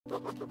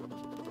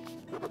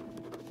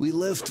We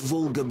left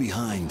Volga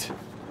behind.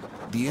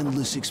 The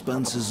endless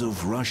expanses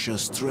of Russia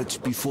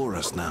stretched before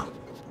us now.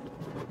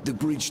 The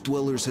bridge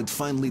dwellers had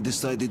finally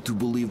decided to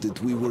believe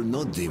that we were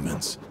not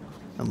demons,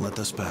 and let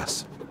us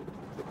pass.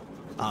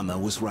 Anna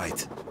was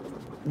right.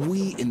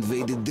 We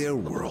invaded their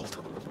world,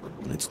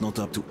 and it's not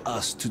up to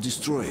us to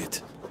destroy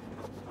it.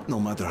 No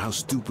matter how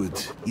stupid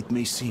it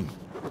may seem.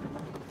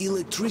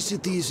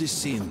 Electricity is a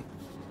sin.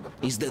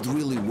 Is that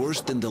really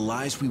worse than the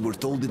lies we were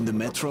told in the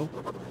metro?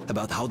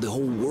 About how the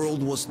whole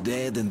world was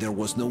dead and there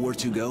was nowhere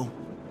to go?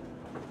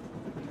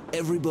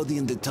 Everybody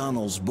in the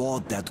tunnels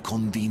bought that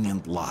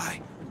convenient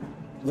lie.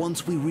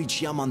 Once we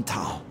reach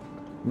Yamantau,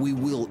 we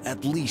will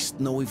at least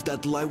know if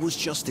that lie was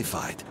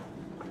justified.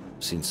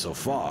 Since so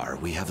far,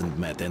 we haven't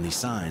met any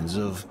signs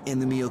of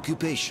enemy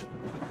occupation.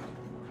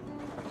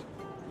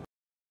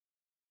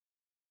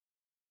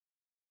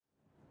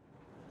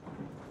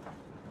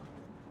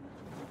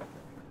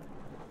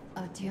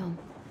 Artyom.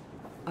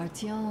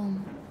 Artyom.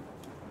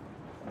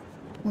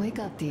 Wake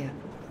up, dear.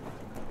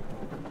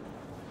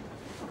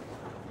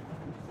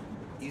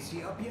 Is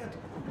he up yet?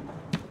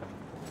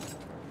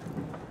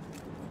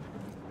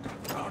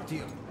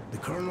 Artyom, the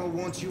Colonel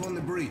wants you on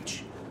the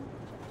breach.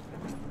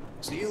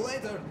 See you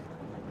later.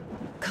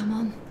 Come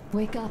on,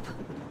 wake up.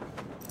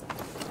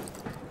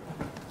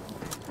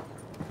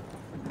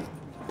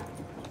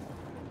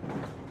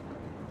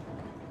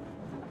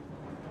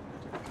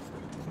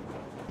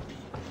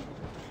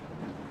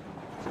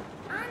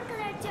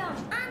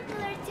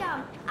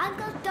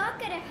 Uncle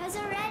Doctor has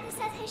already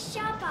set his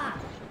shop up.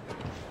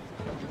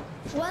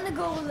 Wanna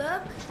go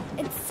look?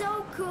 It's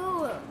so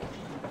cool.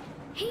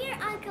 Here,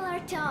 Uncle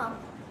Artyom.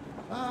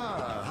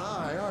 Ah,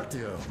 hi,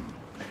 Artyom.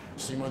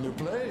 See my new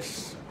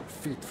place?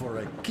 Fit for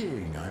a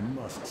king, I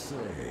must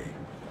say.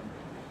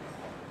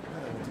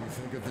 What do you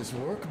think of this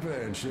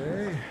workbench,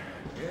 eh?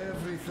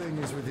 Everything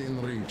is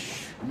within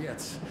reach,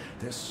 yet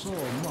there's so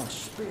much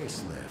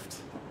space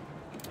left.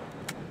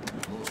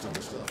 Most of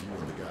the stuff you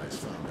and the guys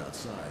found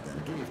outside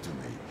and gave to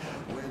me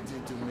went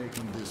into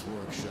making this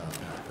workshop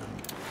happen.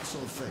 So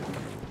thank you.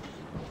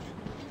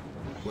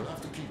 We'll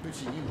have to keep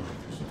pitching in on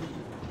this too.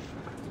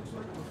 Looks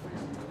like we're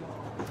facing the law.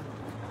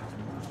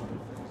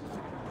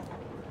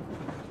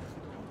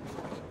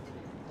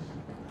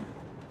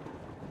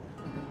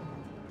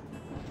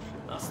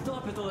 Now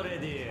stop it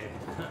already!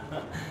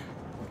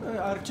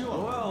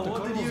 Artyom, well, the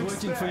what did colonel's you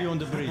waiting expect? for you on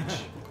the bridge.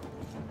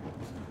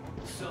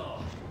 So,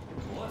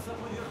 what's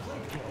up with your plate?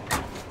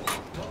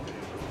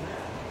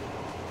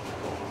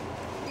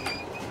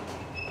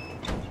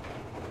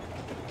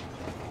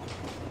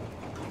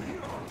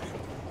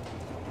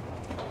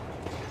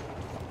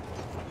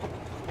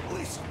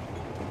 Listen,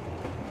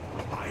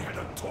 I had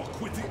a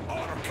talk with the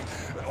Ark.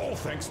 All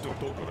thanks to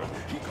Dokura.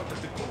 He got the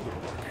decoder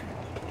working.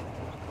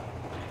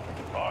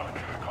 Ark,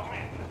 come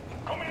in.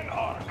 Come in,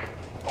 Ark.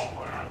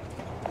 Over.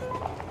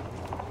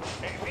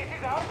 This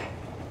is Ark.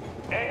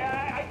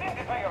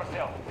 Identify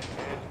yourself.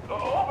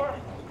 Over.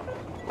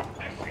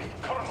 This is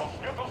Colonel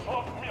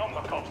Sviatoslav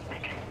Myonnikov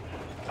speaking.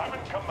 I'm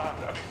in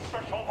command of the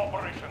Special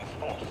Operations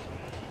Force.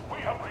 We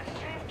have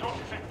received your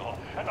signal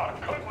and are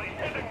currently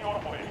heading your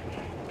way.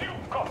 Do you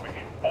copy?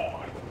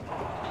 Over.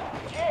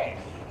 Yes.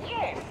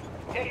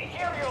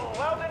 Hear you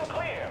loud and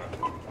clear.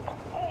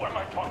 Who am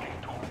I talking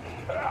to?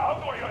 How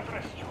do I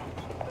address you?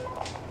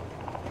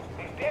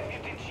 The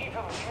Deputy Chief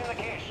of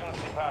Communications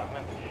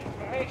Department,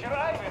 Major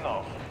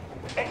Ivanov.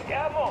 A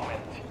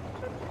moment.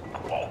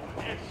 Oh,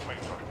 yes,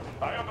 Major.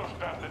 I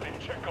understand that the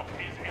checkup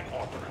is in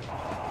order.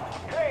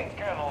 Great,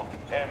 Colonel.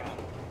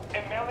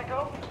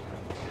 Melnikov?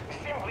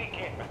 Simply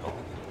capable.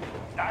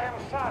 I am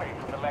sorry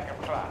for the lack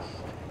of trust,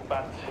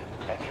 but,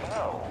 as you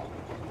know,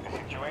 the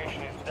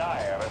situation is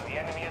dire and the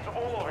enemy is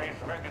always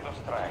ready to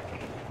strike.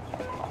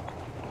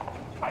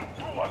 I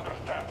do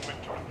understand,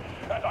 Major,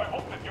 and I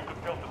hope that you can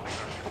tell the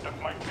leadership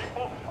that my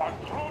people are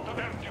true to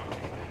their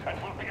duty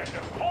and will be at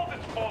their full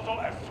disposal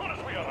as soon as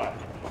we arrive.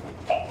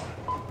 Over.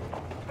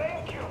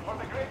 Thank you for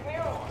the great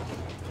news.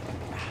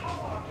 How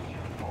long is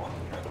your force,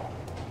 Colonel?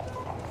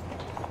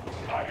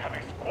 I have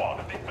a squad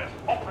of the best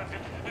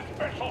operatives the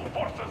Special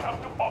Forces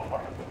have to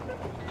offer.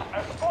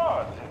 A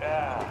squad?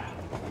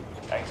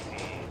 I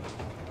see.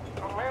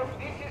 Well,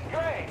 this is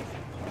great.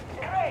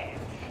 Great.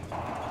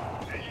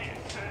 Yes,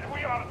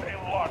 we aren't a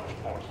large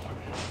force,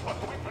 but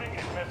we bring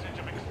a message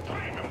of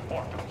extreme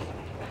importance.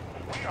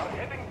 We are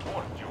heading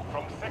towards you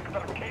from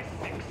Sector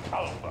K6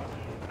 Alpha.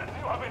 Do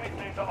you have any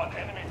data on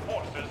enemy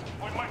forces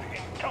we might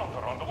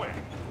encounter on the way?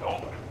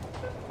 Over.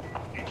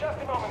 In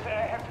just a moment,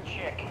 I have to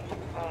check.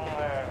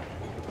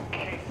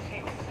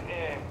 K6,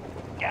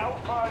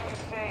 Alpha, you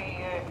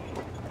say,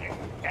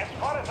 as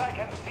far as I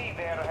can see,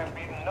 there have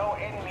been no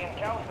enemy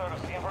encounters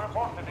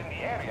reported in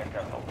the area,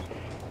 Colonel.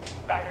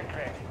 I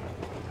regret.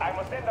 I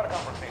must end our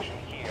conversation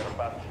here,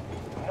 but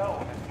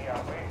know that we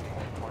are waiting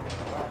for your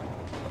arrival.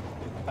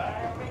 I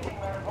am making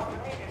my report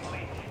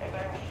immediately, and I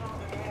am sure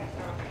the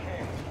Minister of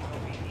Defense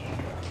will be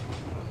eager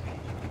to see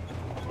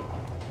you.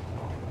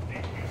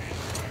 This is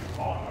an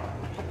honor.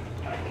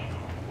 Thank you.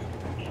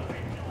 Should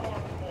I do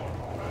once more?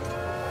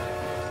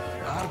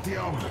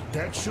 Artyom.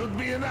 That should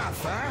be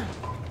enough, huh?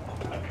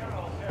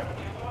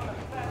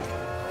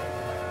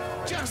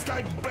 Just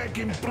like back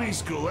in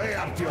preschool, eh,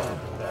 Artyom?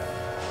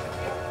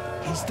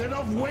 Instead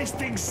of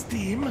wasting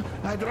steam,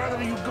 I'd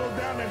rather you go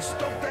down and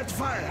stop that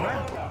fire,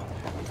 huh?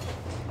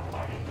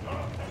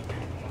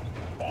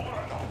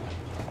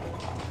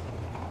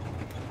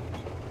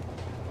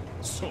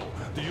 So,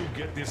 do you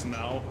get this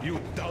now, you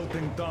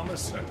doubting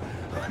Thomas?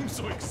 I'm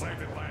so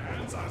excited my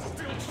hands are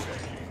still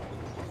shaking.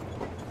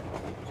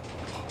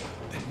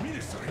 The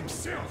minister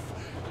himself!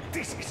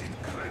 This is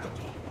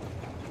incredible!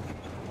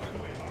 By the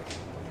way, Mark,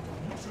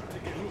 you should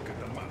take a look at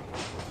the map.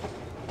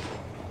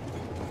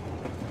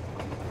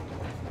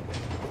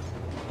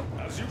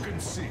 As you can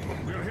see,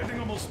 we're heading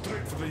almost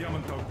straight for the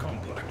Yamantau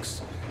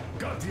complex.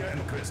 Katya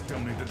and Chris tell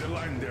me that the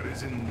line there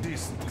is in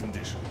decent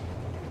condition.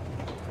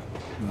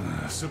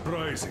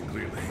 Surprising,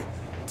 really,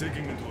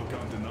 taking into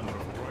account the number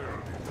of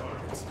priority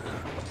targets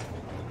there.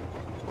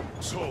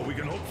 So, we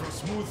can hope for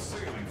smooth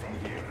sailing from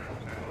here,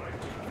 and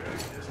right to the very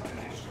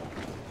destination.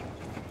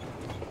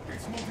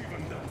 It's not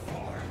even that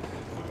far,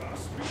 but our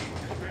speed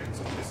depends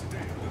on the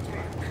state of the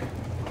track.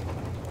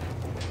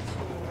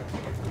 So, I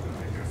think it's gonna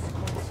take us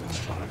quite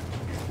some time to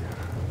get there.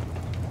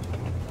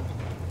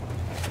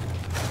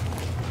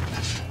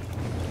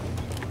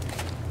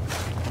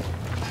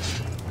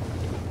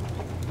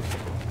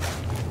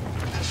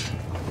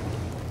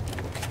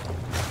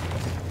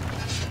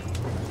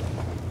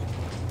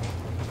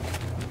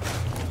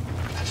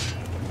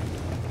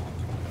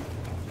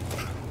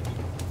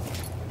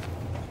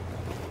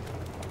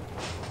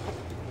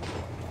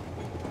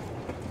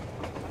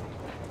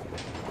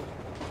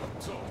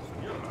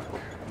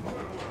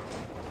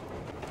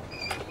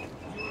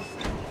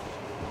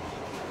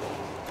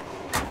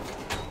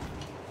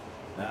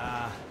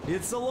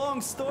 It's a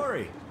long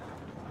story.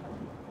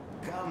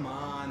 Come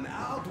on,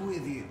 out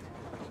with it.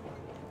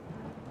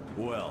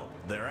 Well,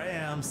 there I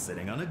am,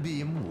 sitting on a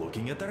beam,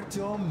 looking at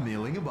Artyom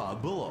milling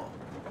about below.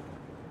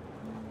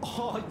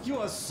 Oh, you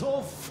are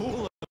so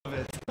full of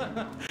it.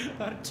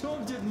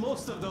 Artyom did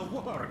most of the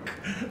work.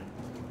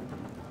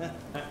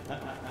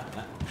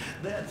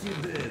 That you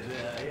did,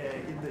 yeah,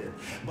 you did.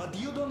 But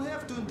you don't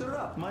have to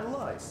interrupt my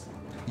lies.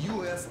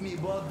 You asked me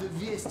about the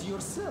Vest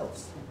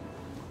yourselves.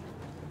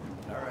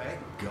 Alright,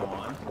 go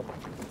on.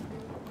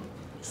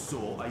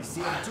 So, I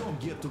see Artyom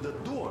get to the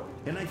door,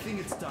 and I think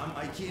it's time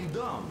I came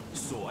down.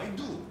 So I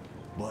do.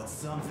 But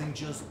something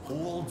just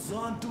holds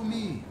on to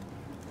me.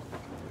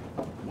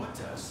 What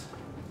does?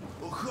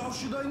 How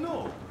should I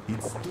know?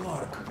 It's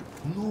dark,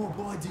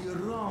 nobody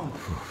around.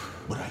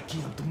 But I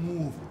can't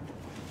move.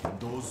 And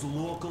those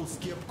locals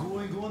kept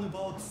going on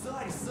about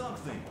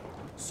something.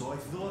 So I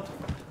thought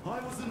I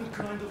was in a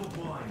kind of a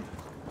bind.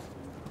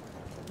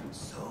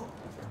 So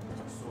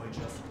I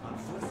just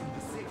unfastened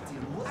the safety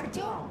and let Artyom,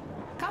 down.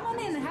 come on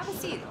in, have a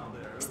seat.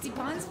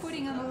 Stepan's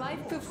putting on a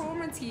live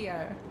performance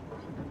here.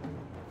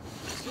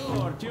 So,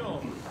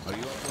 Artyom, are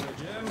you up for a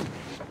jam?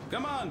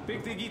 Come on,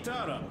 pick the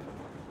guitar up.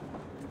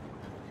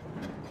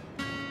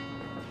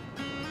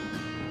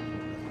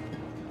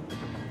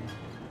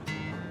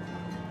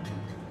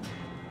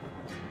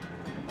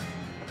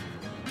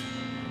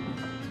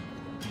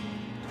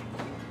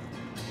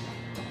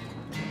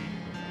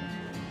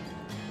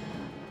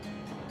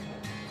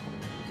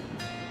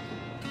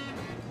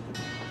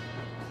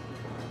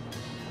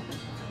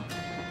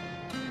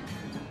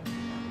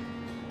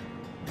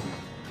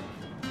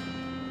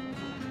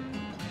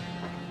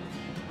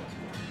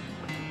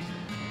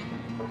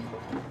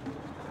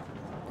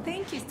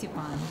 Thank you,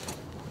 Stepan.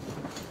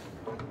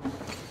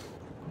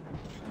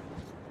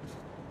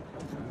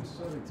 I'm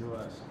sorry to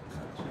ask.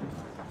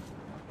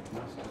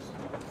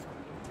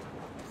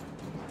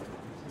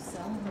 So,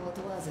 what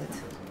was it?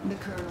 The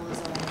Colonel is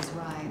always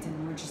right,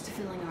 and we're just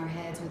filling our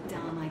heads with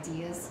dumb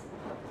ideas.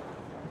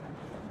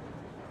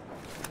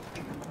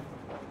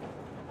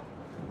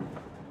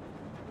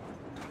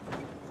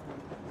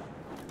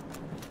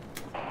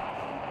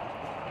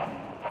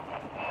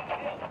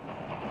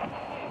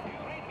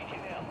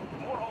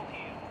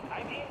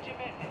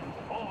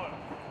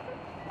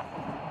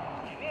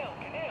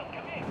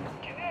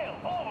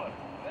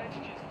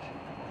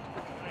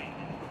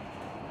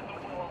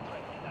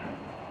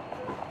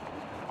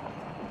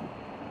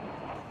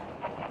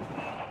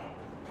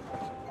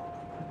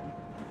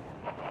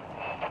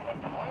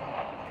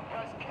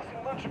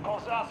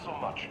 Calls us so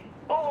much.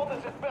 How long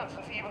has it been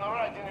since he even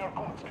arrived in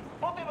Irkutsk?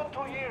 Not even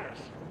 2 years.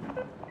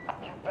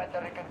 You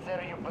better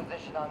reconsider your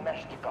position on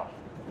Meshtikov.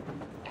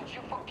 Did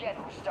you forget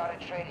who started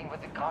trading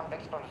with the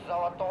convicts from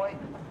Zolotoy?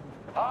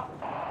 Huh?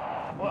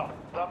 Well,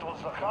 that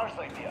was Zakhar's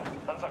idea.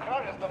 And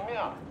Zakhar is the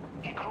man.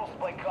 He crossed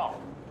Baikal.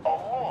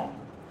 Alone.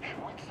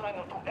 We'd sign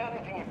him to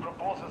anything he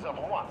proposes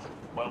at once.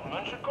 While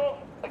Menshikov,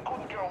 I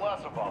couldn't care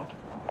less about.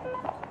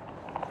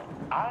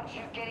 Aren't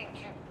you getting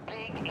too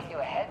big in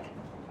your head?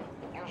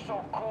 You're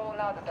so cool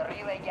now that the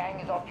relay gang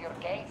is off your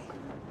case?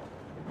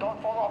 Don't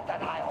fall off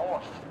that high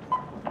horse.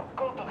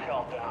 Go to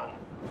hell, Dan.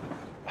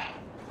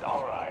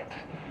 All right.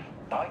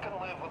 I can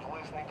live with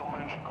listening to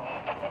Menshikov.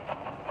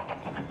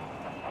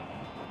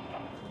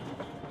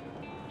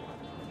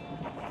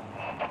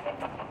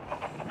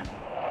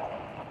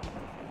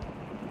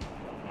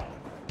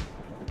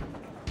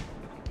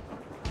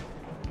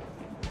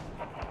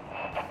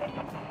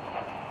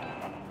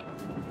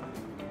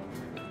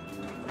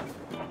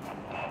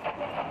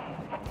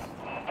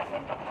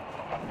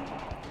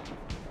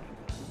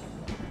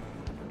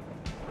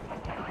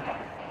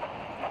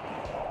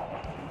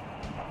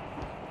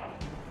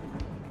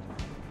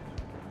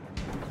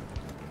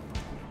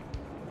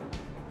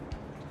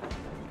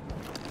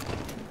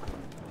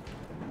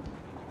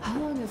 How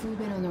long have we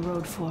been on the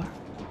road for?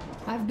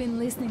 I've been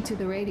listening to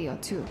the radio,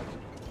 too.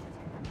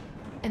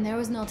 And there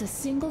was not a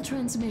single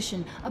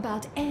transmission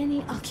about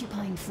any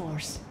occupying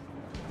force.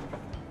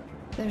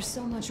 There's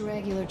so much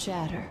regular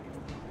chatter.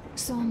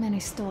 So many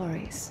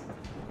stories.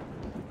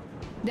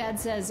 Dad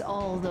says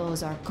all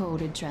those are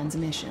coded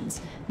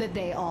transmissions, that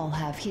they all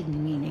have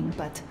hidden meaning,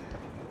 but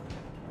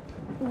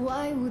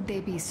why would they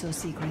be so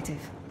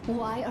secretive?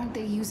 Why aren't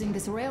they using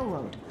this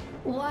railroad?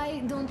 Why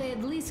don't they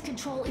at least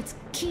control its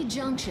key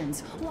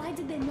junctions? Why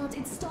did they not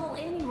install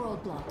any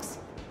roadblocks?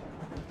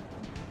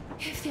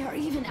 If they are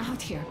even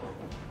out here.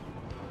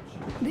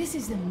 This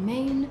is the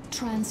main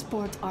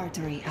transport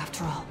artery,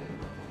 after all.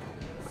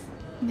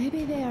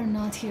 Maybe they are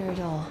not here at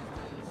all.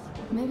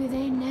 Maybe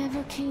they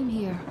never came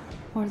here,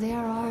 or they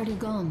are already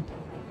gone.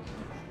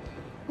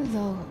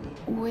 Though,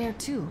 where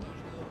to?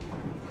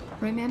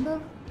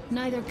 Remember?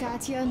 Neither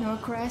Katya nor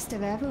Crest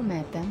have ever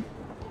met them.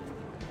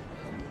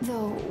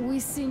 Though, we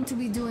seem to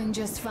be doing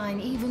just fine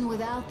even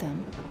without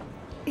them.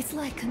 It's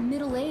like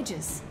Middle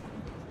Ages.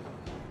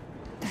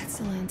 That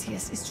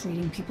Silentius is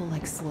treating people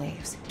like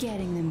slaves,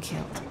 getting them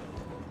killed.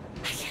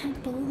 I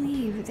can't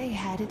believe they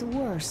had it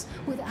worse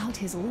without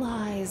his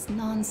lies,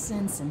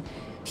 nonsense, and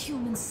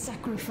human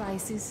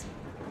sacrifices.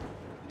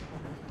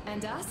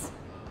 And us?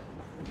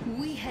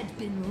 We had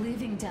been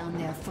living down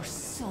there for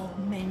so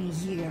many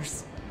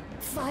years,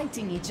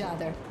 fighting each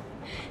other,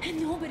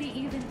 and nobody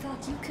even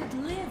thought you could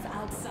live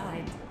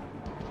outside.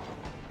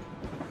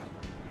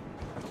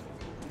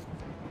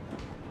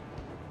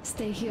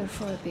 Stay here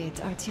for a bit,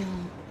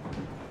 Artyom.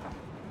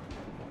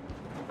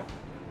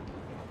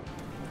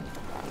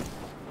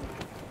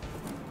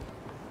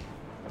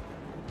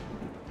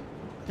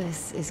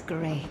 This is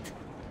great.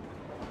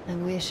 I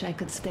wish I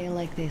could stay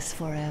like this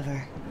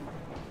forever.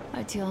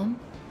 Artyom,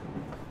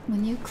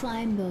 when you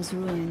climbed those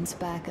ruins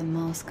back in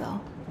Moscow,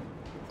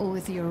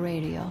 with your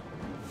radio,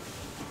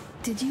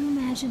 did you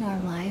imagine our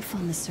life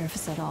on the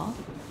surface at all?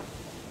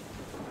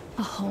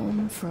 A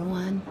home, for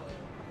one.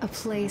 A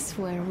place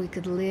where we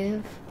could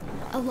live.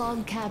 A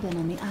log cabin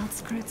on the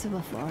outskirts of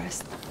a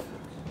forest.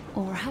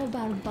 Or how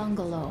about a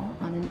bungalow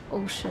on an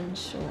ocean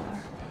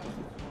shore?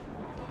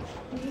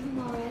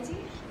 Leaving already?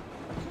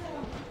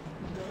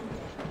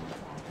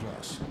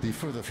 Plus, the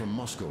further from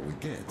Moscow we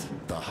get,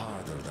 the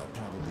harder they'll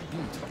probably be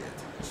to get.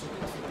 So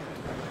let's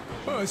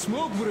forget. A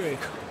smoke break.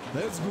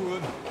 That's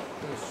good.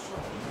 There's so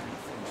many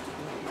things to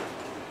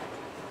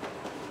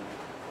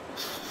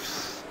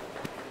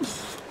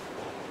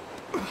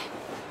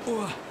do.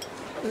 Oh,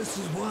 this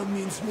is one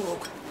mean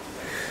smoke.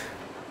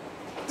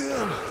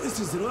 Damn, this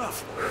is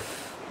rough.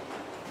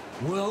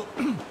 Well,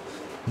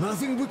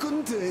 nothing we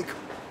couldn't take.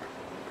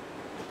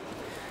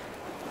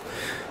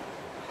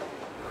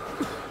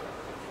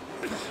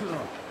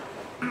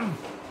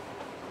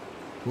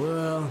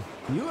 Well,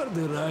 you are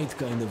the right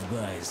kind of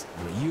guys.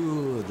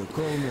 You, the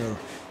Colonel,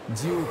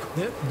 Duke,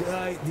 that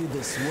guy did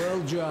a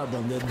swell job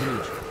on that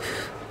bridge.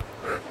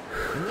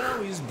 And now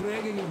he's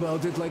bragging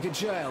about it like a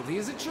child. He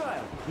is a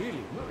child,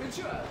 really, a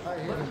child. I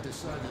haven't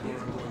decided where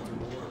I'm going to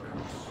work.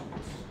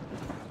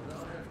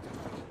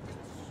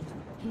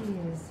 He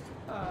is.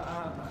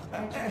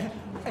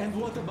 And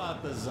what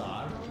about the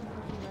Tsar?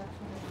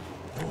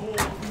 Oh, no.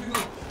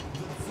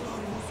 The Tsar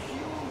was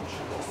huge.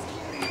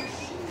 Scary as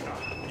shit.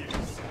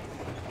 Yes.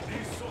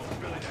 These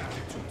soft-bellied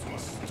attitudes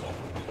must stop.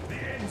 The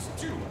ends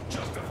do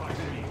justify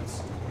the means.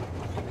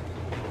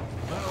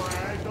 Well,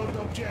 I don't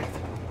object.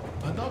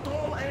 But not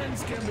all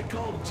ends can be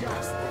called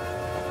just.